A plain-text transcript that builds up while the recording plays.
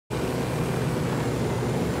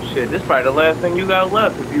Shit, this probably the last thing you got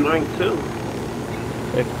left if you rank 2.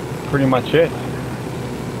 It's pretty much it.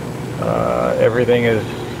 Everything is,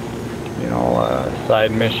 you know,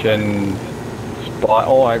 side mission, spot.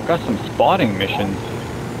 Oh, I've got some spotting missions.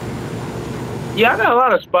 Yeah, I got a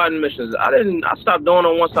lot of spotting missions. I stopped doing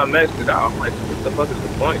them once I maxed it out. I'm like, what the fuck is the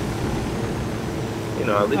point? You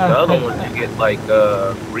know, at least the other ones you get like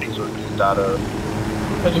resources out of.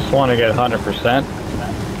 I just want to get 100%.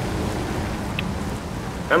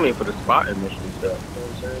 I mean, for the spotting missions stuff. You know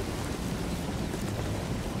what I'm saying?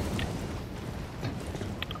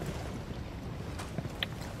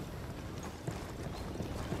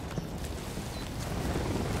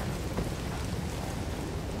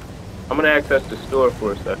 I'm gonna access the store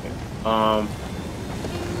for a second.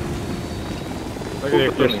 Look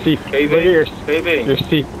at your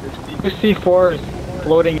C4 is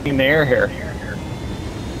floating in the air here.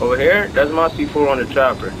 Over here? That's my C4 on the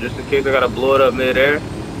chopper. Just in case I gotta blow it up mid-air.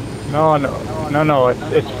 No,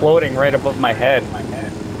 it's floating right above my head.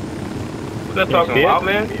 What's that talking about,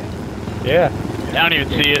 man? Yeah. I don't even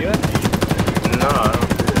see it. No, I don't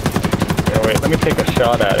see it. Yeah, wait, let me take a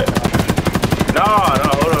shot at it. No,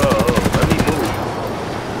 hold on. Let me move.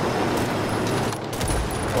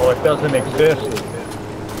 Oh, it doesn't exist.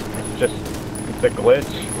 It's a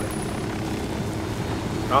glitch.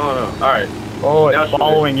 I don't know. Alright. Oh, it's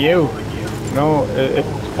following you. No, it's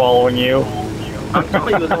following you. I'm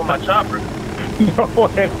telling you, it's on my chopper. No,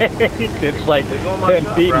 it ain't. It's like 10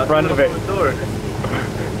 feet in front of it.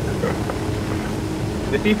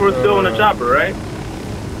 The C4 is still on the chopper, right?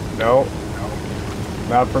 No.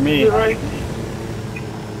 Not for me. Right?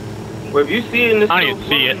 Well, if you see it in this, I don't even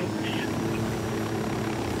see it.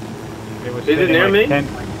 Is it near me?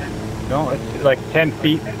 No, it's like 10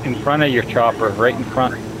 feet in front of your chopper, right in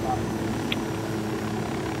front.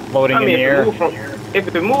 Floating in the air. If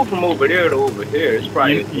it moved from over there to over here, it's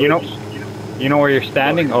probably... You know where you're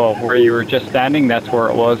standing? Oh, where you were just standing? That's where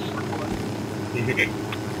it was.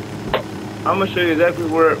 I'm going to show you exactly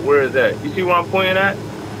where it's at. You see where I'm pointing at?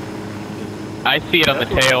 I see it on the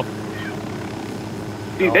tail.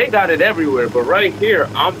 See, they got it everywhere, but right here,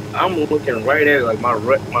 I'm looking right at it, like my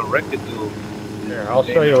rectitude. Here, I'll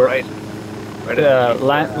show you where.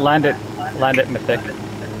 Land it, Mythic.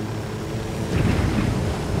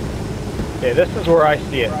 Okay, this is where I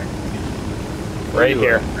see it. Right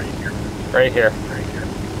here. Right here.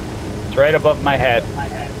 It's right above my head.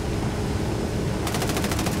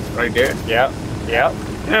 Right there? Yeah. Yeah.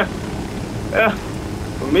 Yeah.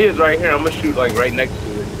 For me, it's right here. I'm gonna shoot like right next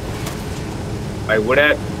to it. Like where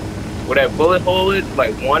that bullet hole is,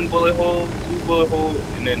 like 1 bullet hole, 2 bullet holes,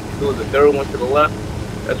 and then if there was a third one to the left,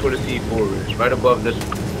 that's where the C4 is, right above this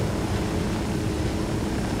one.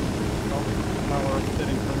 Not where it's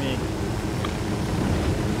sitting for me.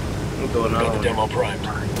 I'm going on. Got the demo primed.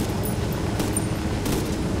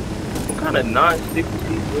 What kind of non-sticky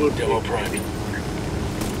C4? Demo primed.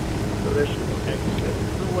 So that shit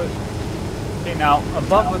Okay, now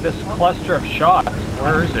above with this cluster of shots,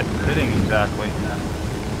 where is it sitting exactly?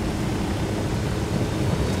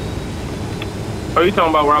 Are you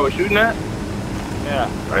talking about where I was shooting at? Yeah.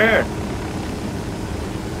 Right here.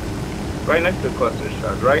 Right next to the cluster of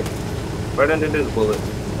shots, right? Right under this bullet.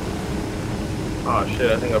 Oh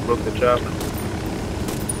shit, I think I broke the chopper.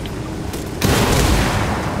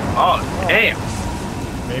 Oh, damn.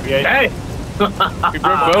 Maybe I... Hey! We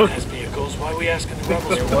broke both. Has vehicles. Why are we asking the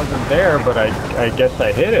rebels? It wasn't there, but I guess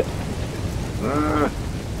I hit it.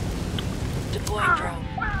 Deploying drone.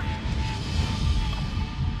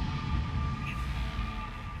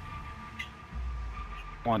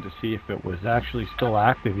 Wanted to see if it was actually still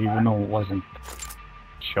active, even though it wasn't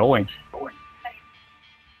showing.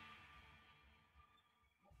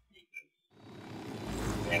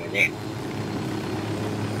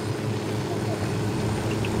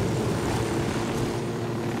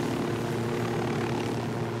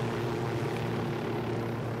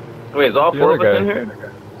 Wait, is all 4 of us in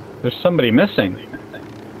here? There's somebody missing.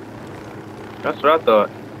 That's what I thought.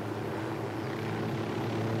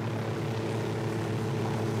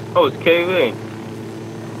 Oh, it's KV.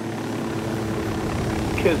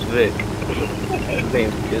 Kizvic. His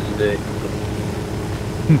name's Kizvic.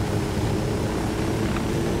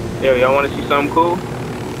 Yo, y'all want to see something cool?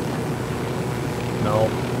 No.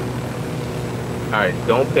 Alright,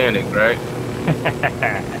 don't panic, right?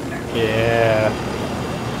 Yeah.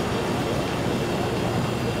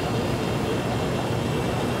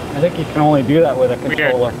 I think you can only do that with a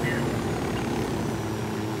controller.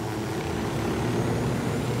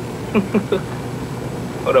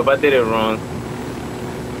 Hold up, I did it wrong.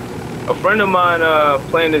 A friend of mine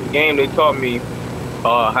playing this game, they taught me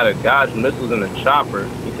how to dodge missiles in a chopper.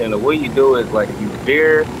 He's saying the way you do is like you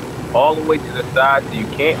veer all the way to the side so you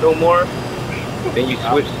can't no more. Then you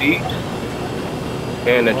switch seats,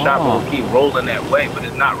 and the chopper will keep rolling that way. But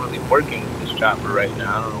it's not really working with this chopper right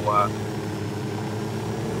now. I don't know why.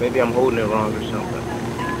 Maybe I'm holding it wrong or something.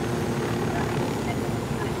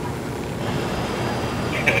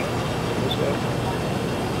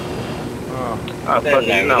 Fuck it,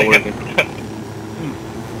 it's not working.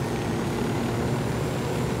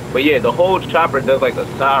 But yeah, the whole chopper does like a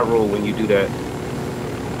side roll when you do that.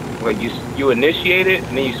 Like you initiate it,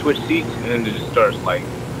 and then you switch seats, and then it just starts like,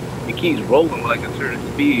 it keeps rolling with like a certain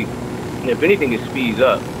speed. And if anything, it speeds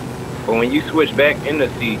up. But when you switch back in the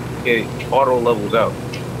seat, it auto levels out.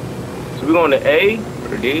 So we're going to A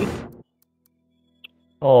or D?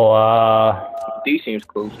 D seems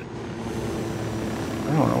closer.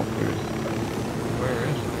 I don't know if where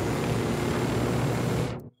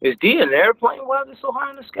is Is D an airplane? Why is it so high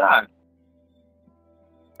in the sky?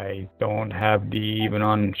 I don't have D even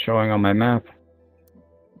on showing on my map.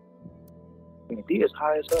 D is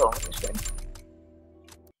high as hell. Let me see.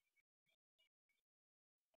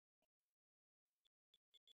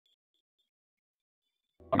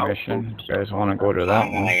 Mission. You guys want to go to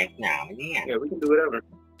that one? Yeah, we can do whatever.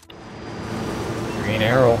 Green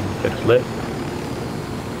arrow. It's lit.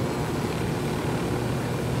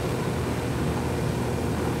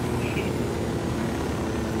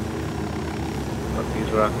 Fuck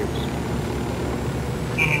these rockets.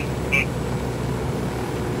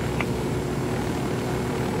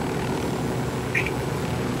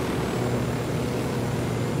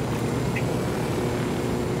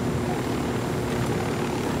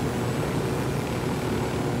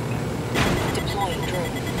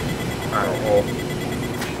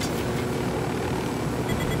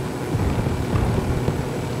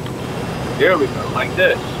 There we go, like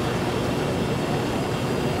this.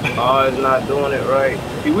 Oh, it's not doing it right.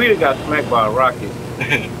 See, we got smacked by a rocket.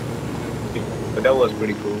 But that was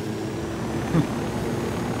pretty cool.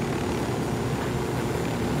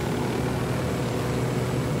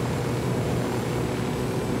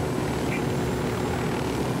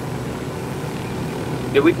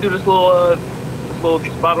 Did we do this little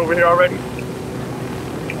spot over here already?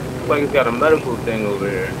 Looks like it's got a medical thing over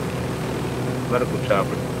here. Medical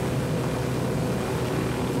chopper.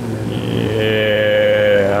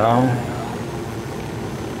 Yeah.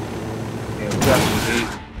 Yeah, we got some heat.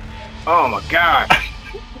 Oh my god.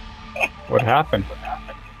 What happened?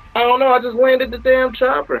 I don't know, I just landed the damn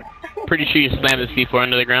chopper. Pretty sure you slammed the C4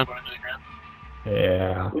 into the ground.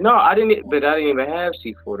 Yeah. No, I didn't even have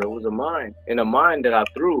C4. There was a mine. And a mine that I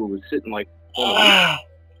threw was sitting like on the roof.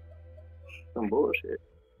 Some bullshit.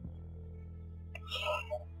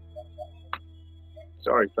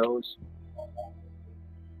 Sorry, fellas.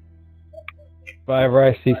 If ever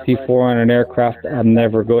I see C4 on an aircraft, I'm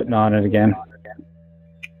never going on it again.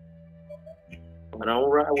 I don't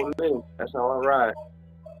ride with me. That's how I ride.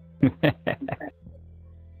 Because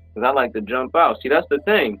I like to jump out. See, that's the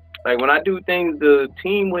thing. Like, when I do things the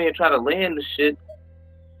team way and try to land the shit,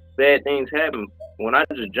 bad things happen. When I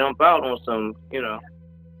just jump out on some, you know.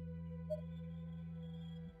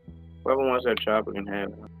 Whoever wants that chopper can have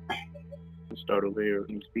it. Let's start over here with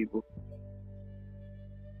these people.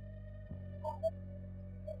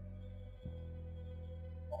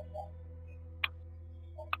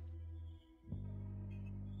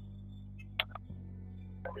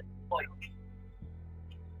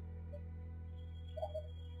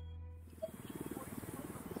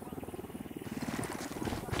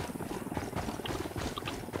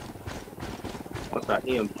 Once I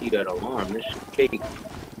EMP that alarm, this shit cake.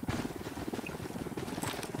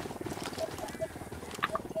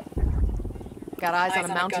 Got eyes on a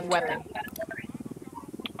mounted weapon.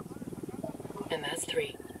 And that's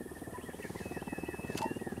 3.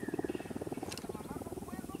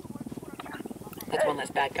 That's one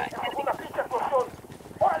less bad guy.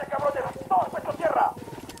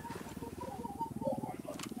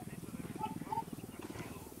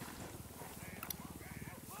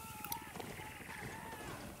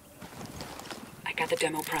 I got the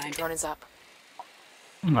demo primed. Drone is up.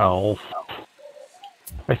 Oh.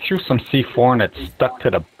 I threw some C4 and it stuck to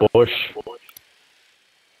the bush.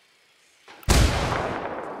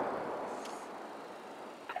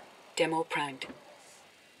 Demo primed.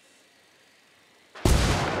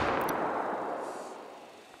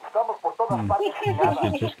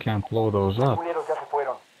 You just can't blow those up.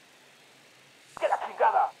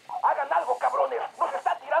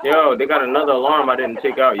 Yo, they got another alarm I didn't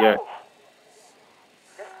take out yet.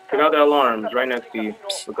 Take out the alarm. It's right next to you.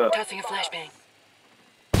 Look up. Tossing a flashbang.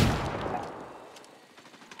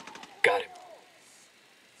 Got him.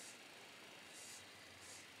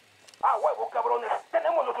 ¡A huevo, cabrones!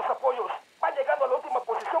 ¡Tenemos nuestros apoyos! ¡Van llegando a la última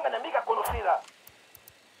posición enemiga conocida!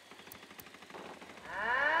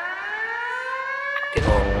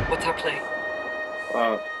 What's our play?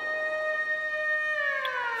 I'm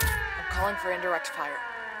calling for indirect fire.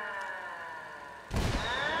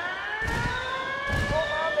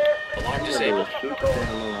 Alarm disabled.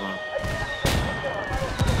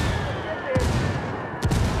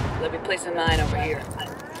 Let me place a mine over here.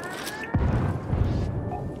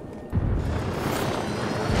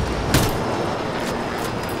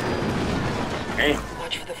 Hey.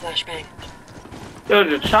 Watch for the flashbang. Yo,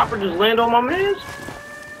 did the chopper just land on my mans?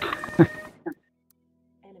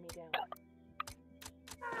 Enemy down.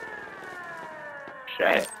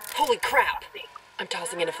 Shit. Holy crap! I'm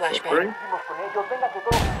tossing in a flashbang. Free?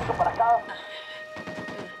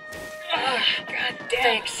 God damn.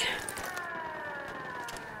 Thanks.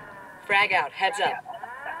 Frag out. Heads up.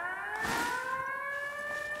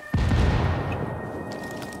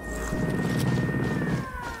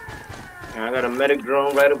 I got a medic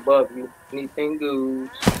drone right above you. Anything goes.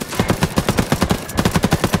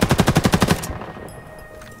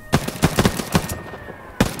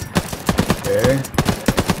 Okay.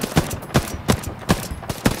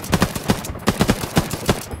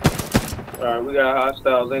 Alright, we got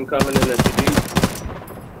hostiles incoming in the Jeep.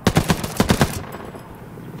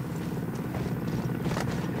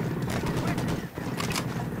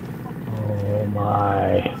 Oh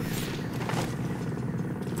my.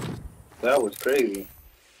 That was crazy.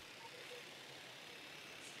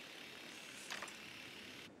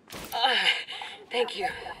 Thank you.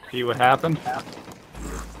 See what happened?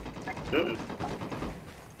 Mm-mm.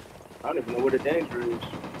 I don't even know where the danger is.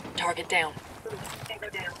 Target down.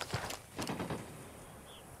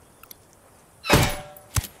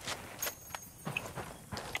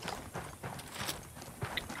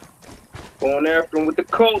 Going after him with the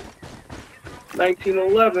Colt.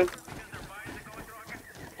 1911.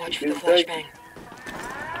 Watch for the flashbang.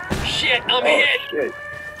 Shit, I'm hit! Shit.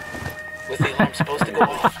 Was the alarm supposed to go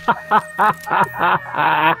off?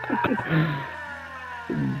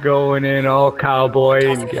 Going in all cowboy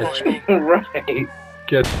and Flashbang. Right.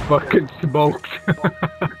 gets fucking smoked.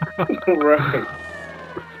 Right.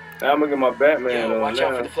 Now I'm gonna get my Batman Yo, on watch now.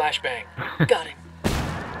 out for the flashbang. Got him.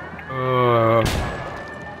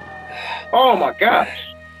 Oh my gosh.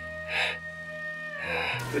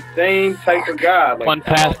 The same type of guy. Like, One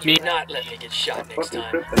past me. Do not let me get shot next fucking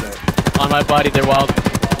time. kryptonite. On my body, they're wild. Watch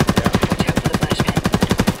out for the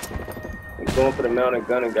flashbang. He's going for the mounted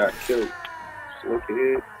gun and got killed. Just look at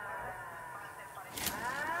it.